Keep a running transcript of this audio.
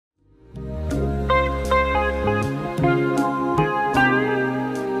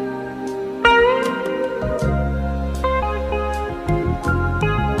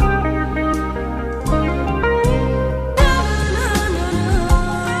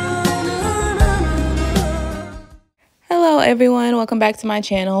everyone, welcome back to my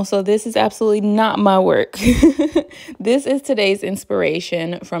channel. So this is absolutely not my work. This is today's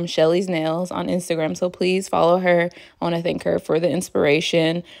inspiration from Shelly's Nails on Instagram, so please follow her. I want to thank her for the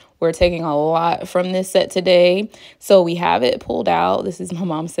inspiration. We're taking a lot from this set today. So we have it pulled out. This is my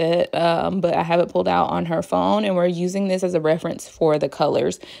mom's set, but I have it pulled out on her phone, and we're using this as a reference for the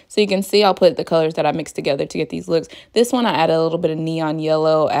colors. So you can see I'll put the colors that I mixed together to get these looks. This one I added a little bit of neon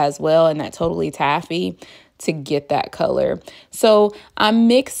yellow as well, and that totally taffy to get that color. So I'm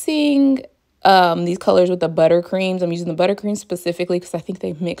mixing these colors with the buttercreams. I'm using the buttercream specifically because I think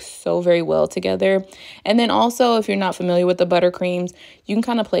they mix so very well together. And then also, if you're not familiar with the buttercreams, you can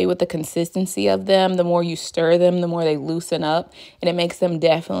kind of play with the consistency of them. The more you stir them, the more they loosen up, and it makes them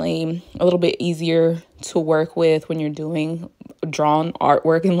definitely a little bit easier to work with when you're doing drawn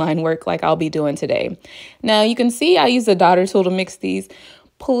artwork and line work like I'll be doing today. Now you can see I use a daughter tool to mix these.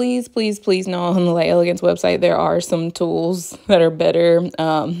 Please, please, please know on the Light Elegance website, there are some tools that are better,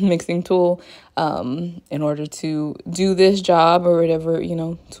 mixing tool, in order to do this job or whatever,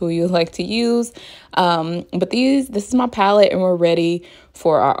 tool you like to use. But this is my palette, and we're ready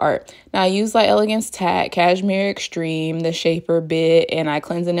for our art. Now I use Light Elegance Tack, Cashmere Extreme, the Shaper Bit, and I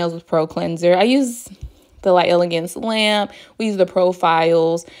cleanse the nails with Pro Cleanser. I use the Light Elegance lamp. We use the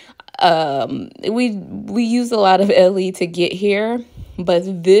profiles. We use a lot of LE to get here.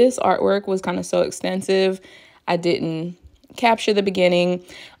 But this artwork was kind of so extensive, I didn't capture the beginning.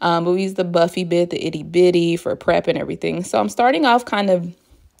 But we used the Buffy bit, the itty bitty for prep and everything. So I'm starting off kind of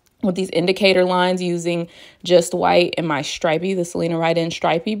with these indicator lines using just white and my stripey, the Selena Ride-In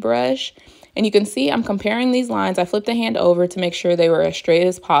stripey brush. And you can see I'm comparing these lines. I flipped the hand over to make sure they were as straight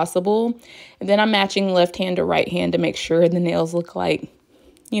as possible. And then I'm matching left hand to right hand to make sure the nails look like,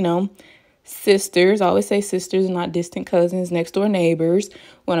 sisters. I always say sisters, not distant cousins, next door neighbors.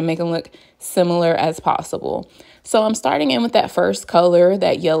 Want to make them look similar as possible. So I'm starting in with that first color,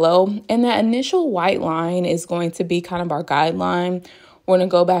 that yellow, and that initial white line is going to be kind of our guideline. We're going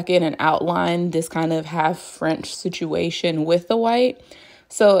to go back in and outline this kind of half French situation with the white.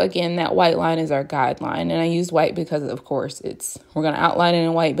 So again, that white line is our guideline, and I use white because of course we're going to outline it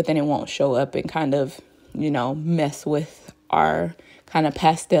in white, but then it won't show up and kind of, mess with our kind of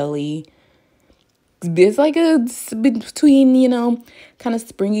pastel-y. It's like a between, kind of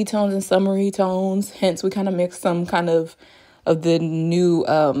springy tones and summery tones. Hence, we kind of mix some kind of the new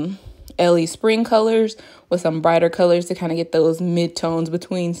LE spring colors with some brighter colors to kind of get those mid-tones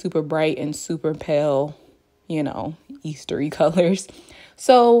between super bright and super pale, Eastery colors.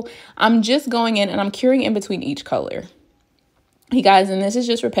 So I'm just going in and I'm curing in between each color. Hey guys, and this is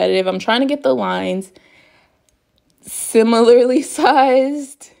just repetitive. I'm trying to get the lines similarly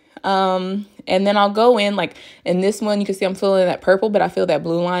sized. And then I'll go in, like in this one, you can see I'm filling that purple, but I feel that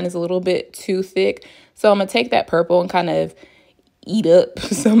blue line is a little bit too thick. So I'm going to take that purple and kind of eat up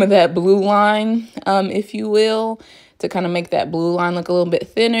some of that blue line, if you will, to kind of make that blue line look a little bit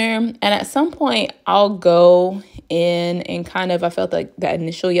thinner. And at some point I'll go in and I felt like that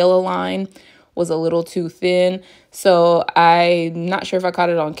initial yellow line was a little too thin. So I'm not sure if I caught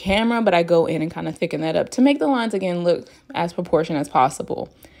it on camera, but I go in and kind of thicken that up to make the lines again look as proportionate as possible.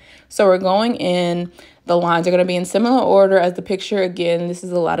 So we're going in, the lines are going to be in similar order as the picture. Again, this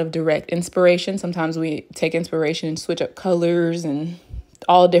is a lot of direct inspiration. Sometimes we take inspiration and switch up colors and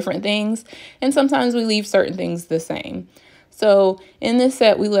all different things. And sometimes we leave certain things the same. So in this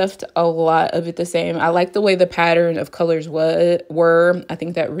set, we left a lot of it the same. I like the way the pattern of colors were. I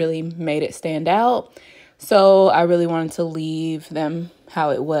think that really made it stand out. So I really wanted to leave them how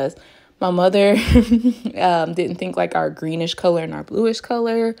it was. My mother didn't think like our greenish color and our bluish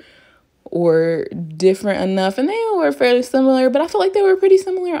color were different enough, and they were fairly similar, but I feel like they were pretty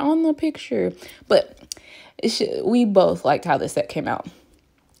similar on the picture. But we both liked how this set came out.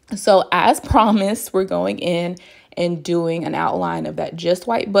 So as promised, we're going in and doing an outline of that just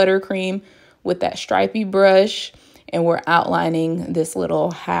white buttercream with that stripey brush, and we're outlining this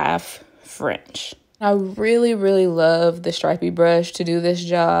little half French. I really, really love the stripey brush to do this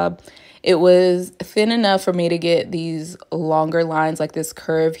job. It was thin enough for me to get these longer lines like this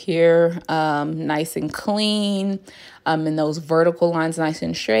curve here, nice and clean, and those vertical lines nice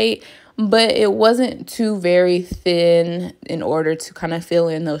and straight. But it wasn't too very thin in order to kind of fill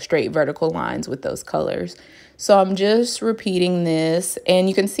in those straight vertical lines with those colors. So I'm just repeating this, and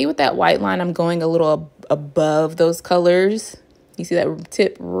you can see with that white line, I'm going a little above those colors. You see that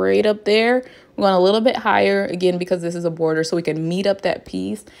tip right up there? We're going a little bit higher, again, because this is a border, so we can meet up that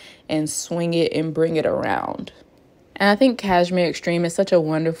piece and swing it and bring it around. And I think Cashmere Extreme is such a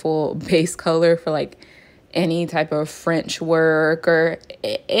wonderful base color for like any type of French work or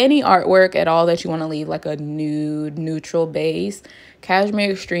any artwork at all that you want to leave like a nude, neutral base,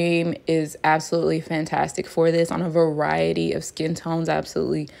 Cashmere Extreme is absolutely fantastic for this on a variety of skin tones. I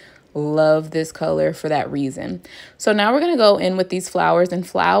absolutely love this color for that reason. So now we're going to go in with these flowers. And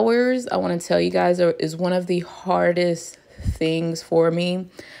flowers, I want to tell you guys, is one of the hardest things for me,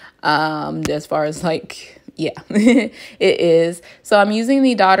 as far as like, yeah, it is. So I'm using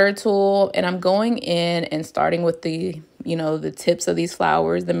the daughter tool, and I'm going in and starting with the, you know, the tips of these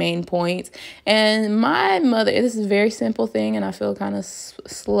flowers, the main points. And my mother, this is a very simple thing, and I feel kind of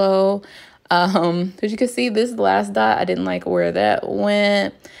slow. As you can see, this last dot, I didn't like where that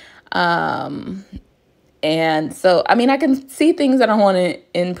went. And so, I mean, I can see things that I want to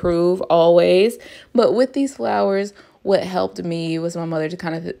improve always, but with these flowers, what helped me was my mother to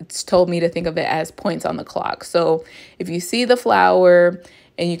kind of told me to think of it as points on the clock. So if you see the flower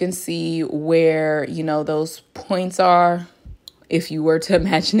and you can see where, you know, those points are, if you were to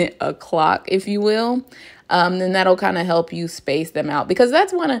imagine it a clock, if you will, then that'll kind of help you space them out, because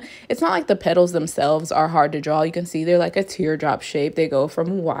that's it's not like the petals themselves are hard to draw. You can see they're like a teardrop shape. They go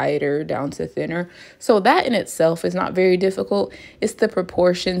from wider down to thinner. So that in itself is not very difficult. It's the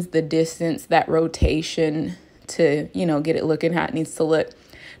proportions, the distance, that rotation to, you know, get it looking how it needs to look.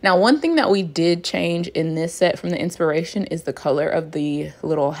 Now, one thing that we did change in this set from the inspiration is the color of the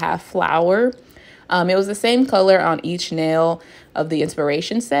little half flower. It was the same color on each nail of the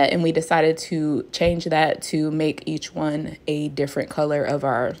inspiration set, and we decided to change that to make each one a different color of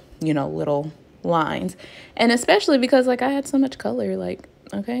our, you know, little lines. And especially because, like, I had so much color, like,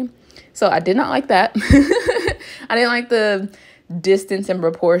 okay. So I did not like that. I didn't like the distance and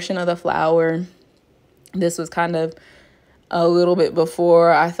proportion of the flower. This was kind of a little bit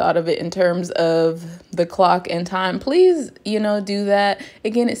before I thought of it in terms of the clock and time. Please, you know, do that.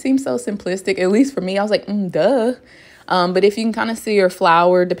 Again, it seems so simplistic, at least for me. I was like, duh. But if you can kind of see your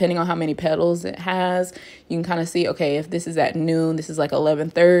flower, depending on how many petals it has, you can kind of see, okay, if this is at noon, this is like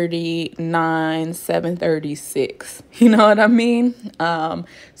 11:30, 9, 7:36. You know what I mean?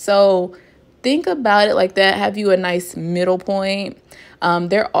 So think about it like that. Have you a nice middle point.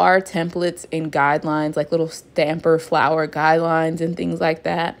 There are templates and guidelines, like little stamper flower guidelines and things like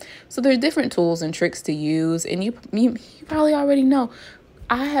that. So there's different tools and tricks to use. And you probably already know,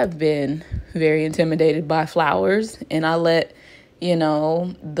 I have been very intimidated by flowers, and I let, you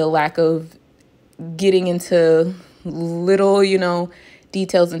know, the lack of getting into little, you know,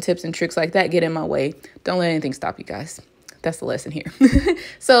 details and tips and tricks like that get in my way. Don't let anything stop you guys. That's the lesson here.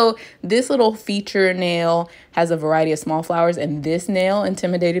 So this little feature nail has a variety of small flowers, and this nail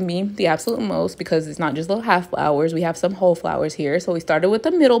intimidated me the absolute most because it's not just little half flowers. We have some whole flowers here. So we started with the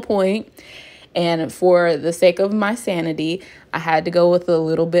middle point, and for the sake of my sanity, I had to go with a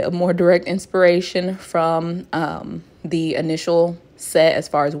little bit of more direct inspiration from the initial set as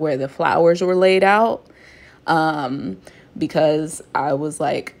far as where the flowers were laid out, because I was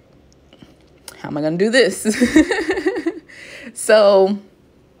like, how am I going to do this? So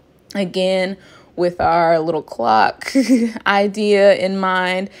again, with our little clock idea in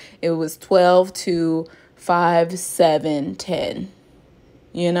mind, it was 12 to 5, 7, 10.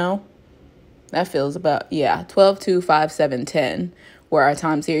 You know, that feels about, yeah, 12 to 5, 7, 10 were our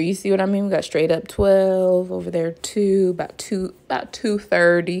times here. You see what I mean? We got straight up 12 over there, 2, about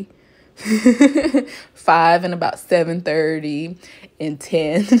 2:30. 5 and about 7:30 and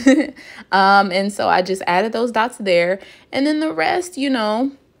 10. And so I just added those dots there, and then the rest, you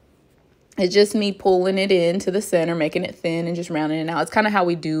know, it's just me pulling it into the center, making it thin and just rounding it out. It's kind of how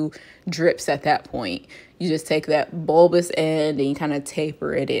we do drips at that point. You just take that bulbous end and you kind of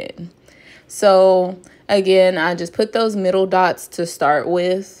taper it in. So again, I just put those middle dots to start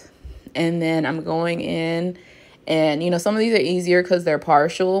with, and then I'm going in. And, you know, some of these are easier because they're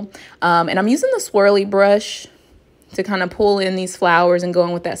partial. And I'm using the swirly brush to kind of pull in these flowers and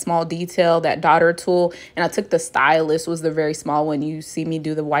going with that small detail, that daughter tool. And I took the stylus, was the very small one you see me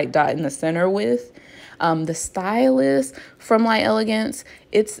do the white dot in the center with. The stylus from Light Elegance,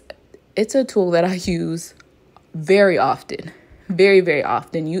 it's a tool that I use very often. Very, very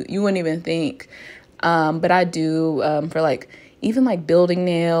often. You wouldn't even think. But I do for like, even like building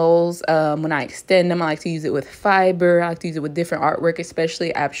nails, when I extend them, I like to use it with fiber. I like to use it with different artwork,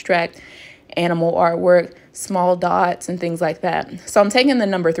 especially abstract animal artwork, small dots and things like that. So I'm taking the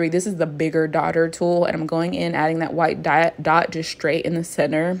number 3. This is the bigger daughter tool, and I'm going in, adding that white dot just straight in the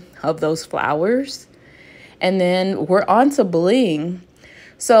center of those flowers. And then we're on to bling.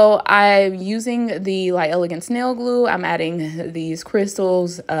 So I'm using the Light Elegance nail glue. I'm adding these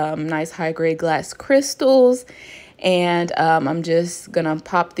crystals, nice high grade glass crystals. And I'm just gonna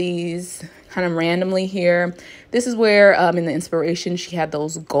pop these kind of randomly here. This is where in the inspiration she had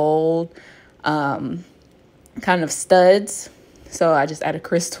those gold kind of studs, so I just added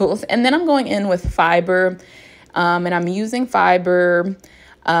crystals. And then I'm going in with fiber, and I'm using fiber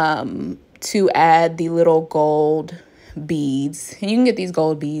to add the little gold beads. And you can get these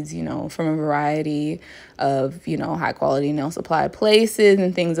gold beads, you know, from a variety of, you know, high quality nail supply places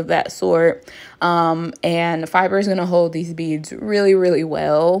and things of that sort. And fiber is going to hold these beads really, really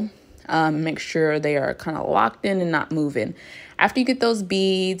well. Make sure they are kind of locked in and not moving. After you get those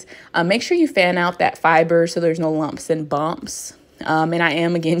beads, make sure you fan out that fiber so there's no lumps and bumps. And I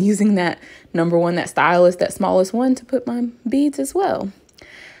am, again, using that number one, that stylus, that smallest one, to put my beads as well.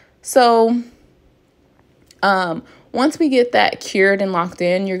 So once we get that cured and locked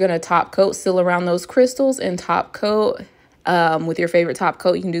in, you're going to top coat, still around those crystals, and top coat with your favorite top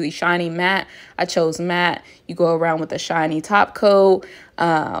coat. You can do the shiny matte. I chose matte. You go around with a shiny top coat,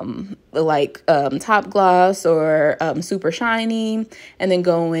 like top gloss or super shiny, and then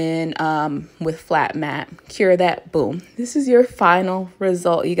go in with flat matte. Cure that. Boom. This is your final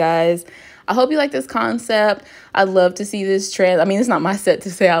result, you guys. I hope you like this concept. I'd love to see this I mean, it's not my set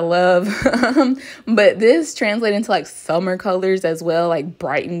to say I love, but this translate into like summer colors as well, like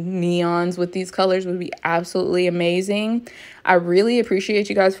bright neons with these colors would be absolutely amazing. I really appreciate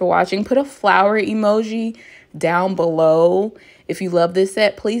you guys for watching. Put a flower emoji down below. If you love this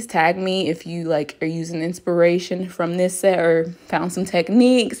set, please tag me if you like are using inspiration from this set or found some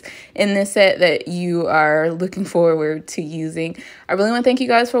techniques in this set that you are looking forward to using. I really want to thank you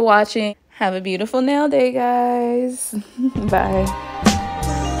guys for watching. Have a beautiful nail day, guys. Bye.